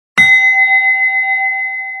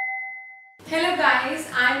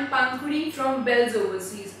I'm Pankudi from Bells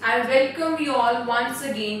Overseas. I welcome you all once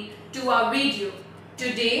again to our video.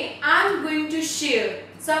 Today I'm going to share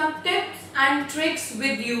some tips and tricks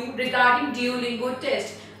with you regarding Duolingo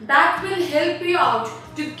test that will help you out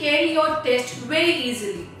to carry your test very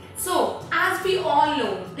easily. So, as we all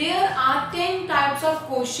know, there are 10 types of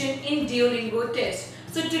question in Duolingo test.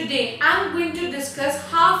 So today I'm going to discuss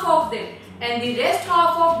half of them and the rest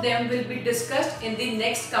half of them will be discussed in the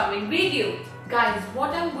next coming video. Guys,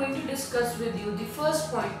 what I'm going to discuss with you, the first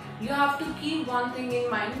point, you have to keep one thing in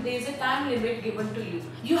mind. There is a time limit given to you.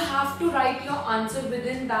 You have to write your answer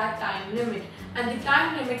within that time limit, and the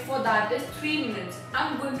time limit for that is 3 minutes.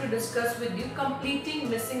 I'm going to discuss with you completing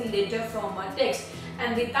missing letter from a text,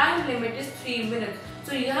 and the time limit is 3 minutes.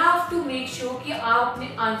 So you have to make sure कि आप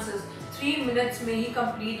अपने answers 3 minutes में ही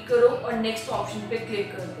complete करो और next option पे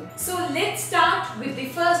click कर दो. So let's start with the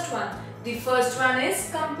first one. The first one is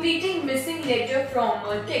completing missing letter from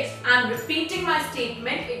a text. I'm repeating my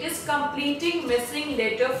statement. It is completing missing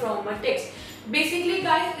letter from a text. Basically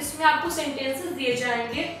guys, इसमें आपको sentences दिए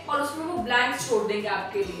जाएंगे और उसमें वो blanks छोड़ देंगे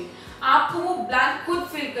आपके लिए. आपको वो blank खुद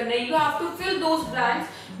fill करना है. You have to fill those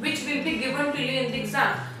blanks which will be given to you in the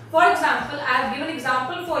exam. For example, I have given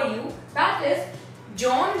example for you. That is,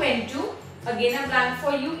 John went to, again a blank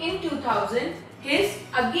for you, in 2000. His,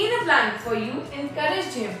 again a blank for you,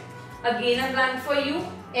 encouraged him. Again a blank for you,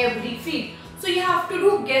 every feet. So you have to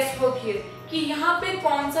do guesswork here कि यहाँ पे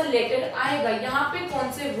कौन सा letter आएगा, यहाँ पे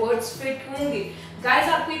कौन से वर्ड्स फिट होंगे. गाइस,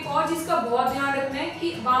 आपको एक और चीज का बहुत ध्यान रखना है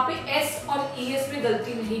कि वहाँ पे एस और ईएस में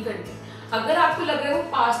गलती नहीं करनी. अगर आपको लग रहा है वो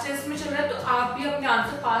पास्ट टेंस में चल रहा है तो आप भी अपने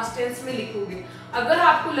आंसर पास्ट टेंस में लिखोगे. अगर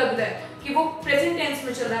आपको लग रहा है कि वो प्रेजेंट टेंस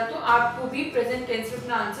में चल रहा है तो आपको भी प्रेजेंट टेंस में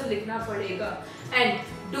अपना आंसर लिखना पड़ेगा. And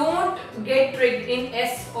don't get tricked in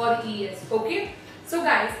S और ES. Okay. So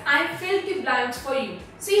guys, I filled the blanks for you.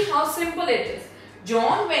 See how simple it is.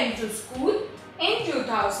 John went to school in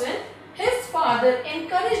 2000. His father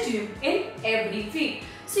encouraged him in every feat.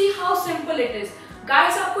 See how simple it is.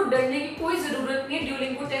 Guys, आपको डरने की कोई जरूरत नहीं है.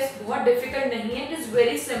 Duolingo test बहुत difficult नहीं है. It is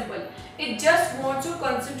very simple. It just wants your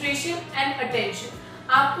concentration and attention.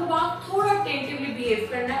 आपको वहाँ थोड़ा tentatively behave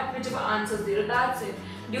करना है अपने जब answers दे रहे हो. That's it.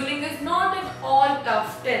 Duolingo is not an all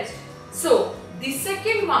tough test. So the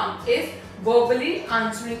second one is verbally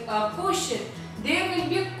answering a question. There will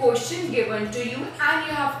be a question given to you and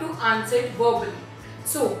you have to answer it verbally.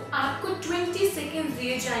 So, आपको 20 seconds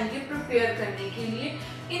दिए जाएंगे prepare करने के लिए.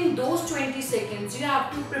 In those 20 seconds, you have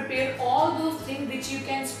to prepare all those things which you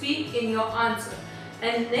can speak in your answer.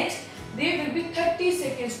 And next, there will be 30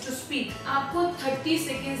 seconds to speak. आपको 30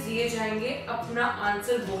 seconds दिए जाएंगे अपना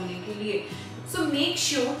answer बोलने के लिए. So make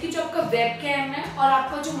sure कि जो आपका webcam है और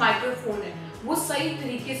आपका जो microphone है वो सही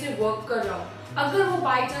तरीके से वर्क कर रहा हो. अगर वो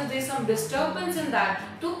by chance they some disturbance in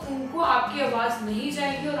that तो उनको आपकी आवाज नहीं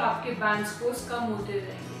जाएगी और आपके बैंड स्कोर्स कम होते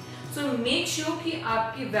रहेंगे. सो मेक श्योर कि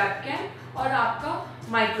आपकी वेबकैम और आपका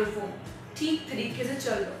माइक्रोफोन ठीक तरीके से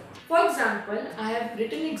चल रहा हो. For example, I have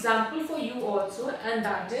written example for you also and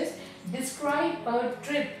that is describe a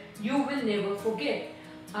trip you will never forget.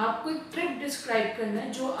 आपको एक ट्रिप डिस्क्राइब करना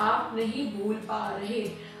है जो आप नहीं भूल पा रहे.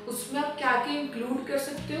 उसमें आप क्या क्या इंक्लूड कर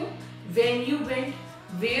सकते हो? When you went,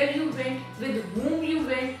 where you went, with whom you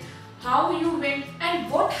went, how you went, and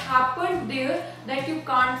what happened there that you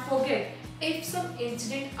can't forget. If some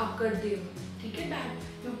incident occurred there, ठीक है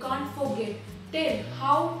that you can't forget. Tell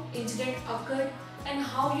how incident occurred and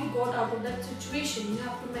how you got out of that situation. You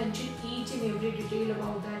have to mention each and every detail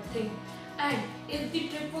about that thing. And if the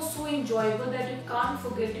trip was so enjoyable that you can't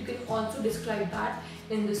forget, you can also describe that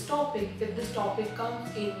in this topic if this topic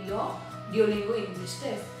comes in your Duolingo English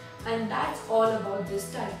test. And that's all about this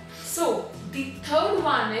type. So the third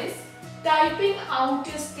one is typing out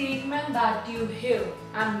a statement that you hear.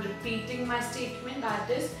 I'm repeating my statement,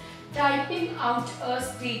 that is typing out a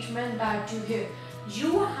statement that you hear.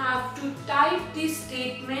 You have to type the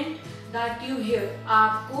statement that you hear.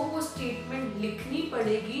 आपको वो statement लिखनी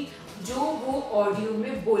पड़ेगी जो वो audio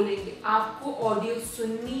में बोलेंगे. आपको audio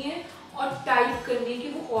सुननी है और टाइप करनी है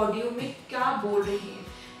कि वो ऑडियो में क्या बोल रही है.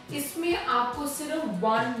 इसमें आपको सिर्फ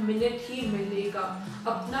 1 मिनट ही मिलेगा.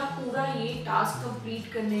 अपना पूरा ये टास्क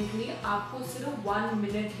कंप्लीट करने के लिए आपको सिर्फ 1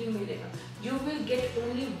 मिनट ही मिलेगा. You will get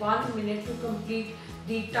only 1 minute to complete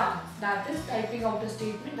the task, that is typing out a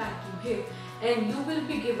statement that you hear, and you will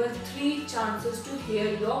be given 3 chances to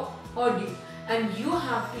hear your audio and you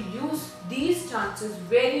have to use these chances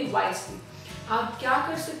very wisely. आप क्या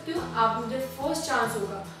कर सकते हो? आप मुझे first chance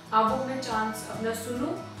होगा, आप अपना चांस अपना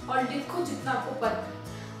सुनो और लिखो जितना आपको पता है.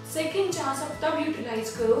 सेकेंड चांस आप तब यूटिलाइज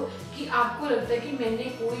करो कि आपको लगता है कि मैंने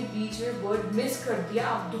कोई बीच में वर्ड मिस कर दिया,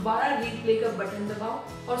 आप दोबारा रीप्ले का बटन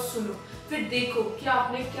दबाओ और सुनो, फिर देखो कि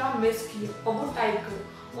आपने क्या मिस किया और वो टाइप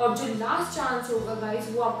करो। और जो लास्ट चांस होगा गाइस,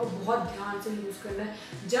 वो आपको बहुत ध्यान से यूज करना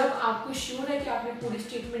है। जब आपको श्योर है कि आपने पूरी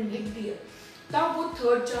स्टेटमेंट लिख दिया, तब वो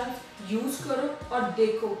थर्ड चांस यूज करो और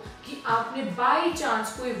देखो कि आपने बाय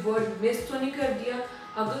चांस कोई वर्ड मिस तो नहीं कर दिया।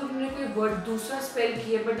 अगर उन्होंने कोई वर्ड दूसरा स्पेल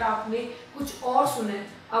किया बट आपने कुछ और सुना है,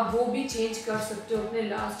 अब वो भी चेंज कर सकते हो अपने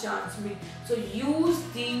लास्ट चांस में। सो use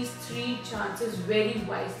these 3 chances very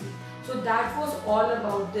wisely. So that was all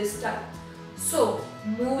about this type. So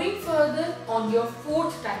moving further on your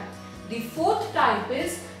fourth type. The fourth type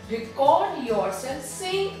is record yourself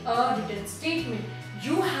saying a written statement.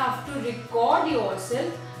 You have to record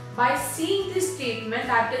yourself by seeing the statement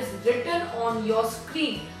that is written on your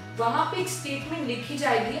screen. वहाँ पे एक statement लिखी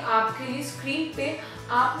जाएगी आपके लिए screen पे,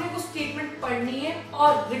 आपने वो स्टेटमेंट पढ़नी है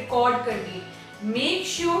और रिकॉर्ड करनी है। मेक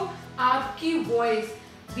श्योर आपकी वॉइस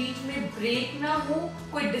बीच में ब्रेक ना हो,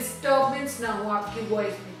 कोई डिस्टर्बेंस ना हो आपकी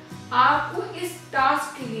वॉइस में। आपको इस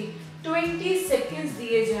टास्क के लिए 20 सेकेंड्स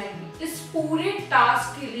दिए जाएंगे। इस पूरे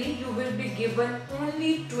टास्क के लिए you will be given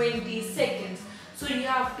only 20 seconds. So you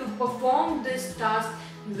have to perform this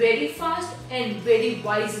task very fast and very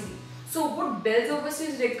wisely. So what Bells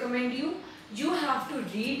Overseas recommend you? You have to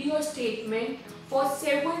read your statement for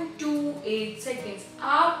 7 to 8 seconds.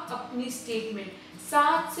 आप अपनी statement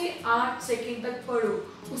 7 से 8 second तक पढ़ो,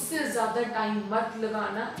 उससे ज़्यादा time मत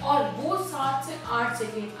लगाना। और वो 7 से 8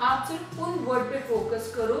 सेकेंड आप सिर्फ उन वर्ड पे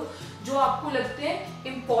फोकस करो जो आपको लगते हैं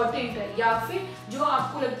इम्पॉर्टेंट है या फिर जो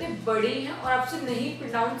आपको लगते हैं बड़े हैं और आपसे नहीं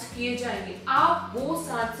प्रोनाउंस किए जाएंगे। आप वो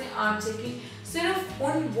 7 से 8 सेकेंड सिर्फ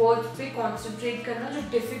उन वर्ड्स पे कॉन्सेंट्रेट करना जो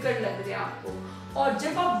डिफिकल्ट लग रहे हैं आपको। और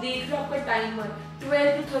जब आप देख रहे हो आपका टाइमर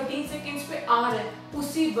 12 to 13 सेकेंड्स पे आ रहा है,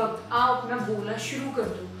 उसी वक्त आप अपना बोलना शुरू कर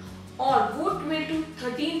दो। और वो 12 to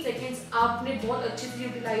 13 सेकेंड्स आपने बहुत अच्छे से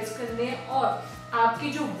यूटिलाइज करने हैं और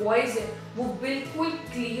आपकी जो वॉइस है वो बिल्कुल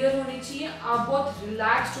क्लियर होनी चाहिए, आप बहुत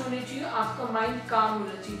रिलैक्स्ड होने चाहिए, आपका माइंड काम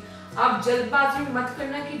होना चाहिए। आप जल्दबाजी में मत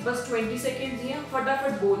करना कि बस 20 सेकेंड्स ही हैं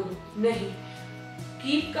फटाफट बोल दो, नहीं।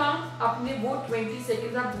 कीप काम, अपने वो 20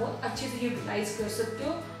 सेकेंड आप बहुत अच्छे से यूटिलाइज कर सकते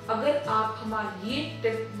हो अगर आप हमारी ये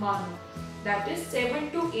टिप मानो। That is 7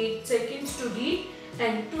 to 8 seconds to read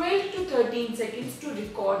and 12 to 13 seconds to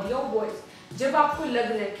record your voice. जब आपको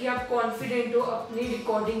लग रहा है कि आप कॉन्फिडेंट हो अपनी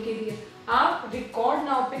रिकॉर्डिंग के लिए, आप रिकॉर्ड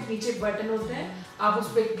नाउ पे नीचे बटन होता है, आप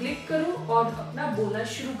उस पर क्लिक करो और अपना बोलना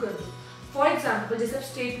शुरू कर दो। फॉर एग्जाम्पल जैसे आप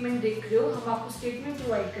स्टेटमेंट देख रहे हो, हम आपको स्टेटमेंट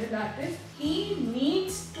प्रोवाइड करें, that is he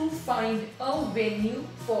needs to find a venue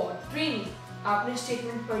for training. आपने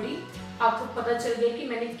स्टेटमेंट पढ़ी, आपको पता चल गया कि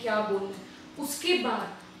मैंने क्या बोलना। उसके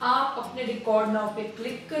बाद आप अपने रिकॉर्ड नाउ पे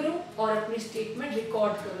क्लिक करो और अपनी स्टेटमेंट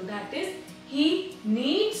रिकॉर्ड करो, that is he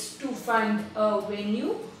needs to find a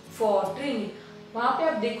venue for training. वहां पे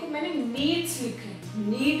आप देखो मैंने नीड्स लिखा है,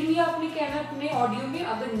 नीड भी आपने कहना अपने ऑडियो में।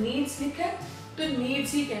 अगर नीड्स लिखा है तो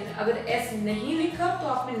नीड्स ही कहना है, अगर एस नहीं लिखा तो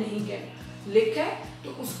आपने नहीं कहना, लिखा है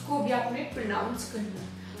तो उसको भी आपने प्रोनाउंस करना।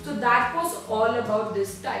 So that was all about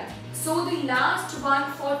this type. So the last one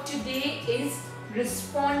for today is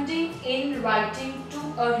responding in writing to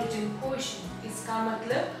a written question. इसका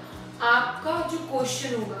मतलब आपका जो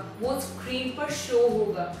क्वेश्चन होगा वो स्क्रीन पर शो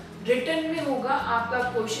होगा, रिटन में होगा आपका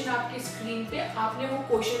क्वेश्चन आपके स्क्रीन पे, आपने वो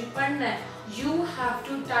क्वेश्चन पढ़ना है। You have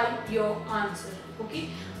to type your answer. Okay?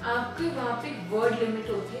 आपके वहाँ पे वर्ड लिमिट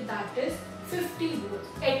होती है, दैट इज 50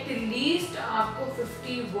 वर्ड्स। एटलीस्ट आपको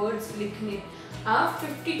 50 वर्ड्स लिखने, आप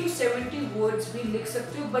 50 to 70 वर्ड्स भी लिख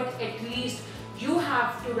सकते हो, but at least you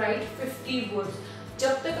have to right 50 words.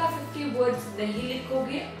 जब तक आप 50 वर्ड्स नहीं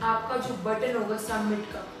लिखोगे, आपका जो बटन होगा सबमिट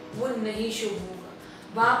का वो नहीं शो होगा।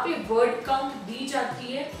 वहाँ पे वर्ड काउंट दी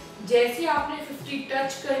जाती है, जैसे आपने 50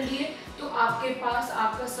 टच कर लिए तो आपके पास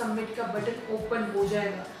आपका सबमिट का बटन ओपन हो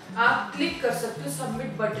जाएगा, आप क्लिक कर सकते हो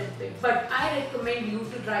सबमिट बटन पे। But I recommend you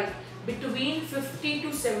to right between 50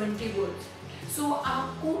 to 70 words. सो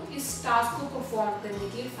आपको इस टास्क को परफॉर्म करने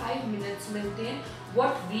के लिए 5 मिनट्स मिलते हैं।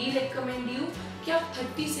 व्हाट वी रिकमेंड यू कि आप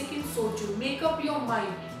 30 सेकेंड सोचो, मेक अप योर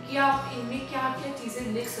माइंड कि आप इनमें क्या क्या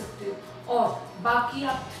चीज़ें लिख सकते हो, और बाकी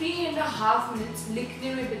आप 3.5 मिनट्स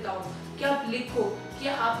लिखने में बिताओ कि आप लिखो कि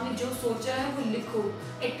आपने जो सोचा है वो लिखो।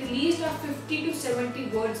 एटलीस्ट आप 50 to 70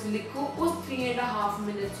 वर्ड्स लिखो उस 3.5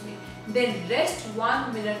 मिनट्स में। Then rest 1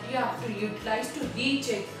 minute you have to utilise to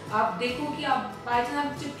recheck. आप देखो कि आप बाई चांस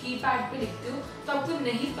आप जब कीपैड पे लिखते हो तो आपको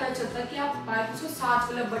नहीं पता चलता कि आप बाई चांस उसको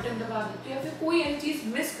साथ वाला बटन दबा देते हो या फिर कोई ऐसी चीज़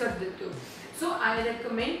मिस कर देते हो। सो आई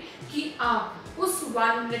रिकमेंड कि आप उस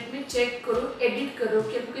 1 मिनट में चेक करो, एडिट करो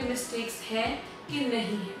कि आपको कोई मिस्टेक्स हैं कि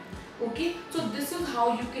नहीं है। Okay, so this is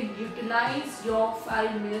how you can utilize your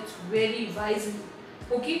 5 minutes very wisely.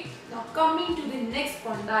 Okay, now coming to the next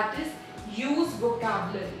point, that is use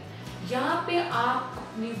vocabulary. यहाँ पे आप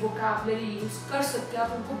अपनी vocabulary use कर सकते हो,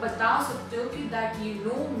 आप उनको बता सकते हो कि that you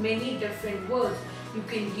know many different words. You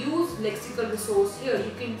can use lexical resource here.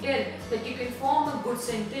 You can tell that you can form a good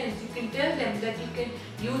sentence. You can tell them that you can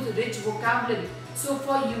use rich vocabulary. So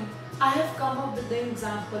for you, I have come up with an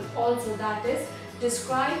example also, that is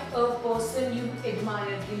describe a person you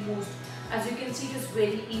admire the most. As you can see, it is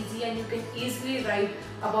very easy and you can easily write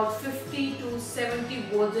about 50 to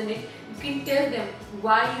 70 words in it. You can tell them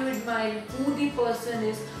why you admire, who the person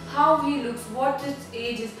is, how he looks, what his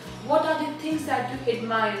age is, what are the things that you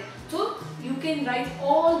admire. So you can write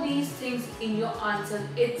all these things in your answer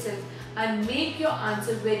itself and make your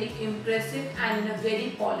answer very impressive and in a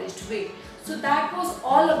very polished way. So that was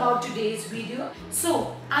all about today's video.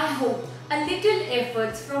 So I hope a little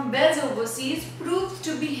efforts from Bells Overseas proves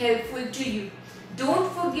to be helpful to you.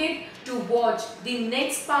 Don't forget to watch the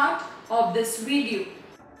next part of this video.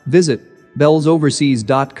 Visit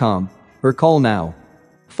bellsoverseas.com or call now.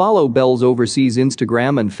 Follow Bells Overseas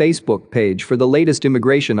Instagram and Facebook page for the latest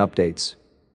immigration updates.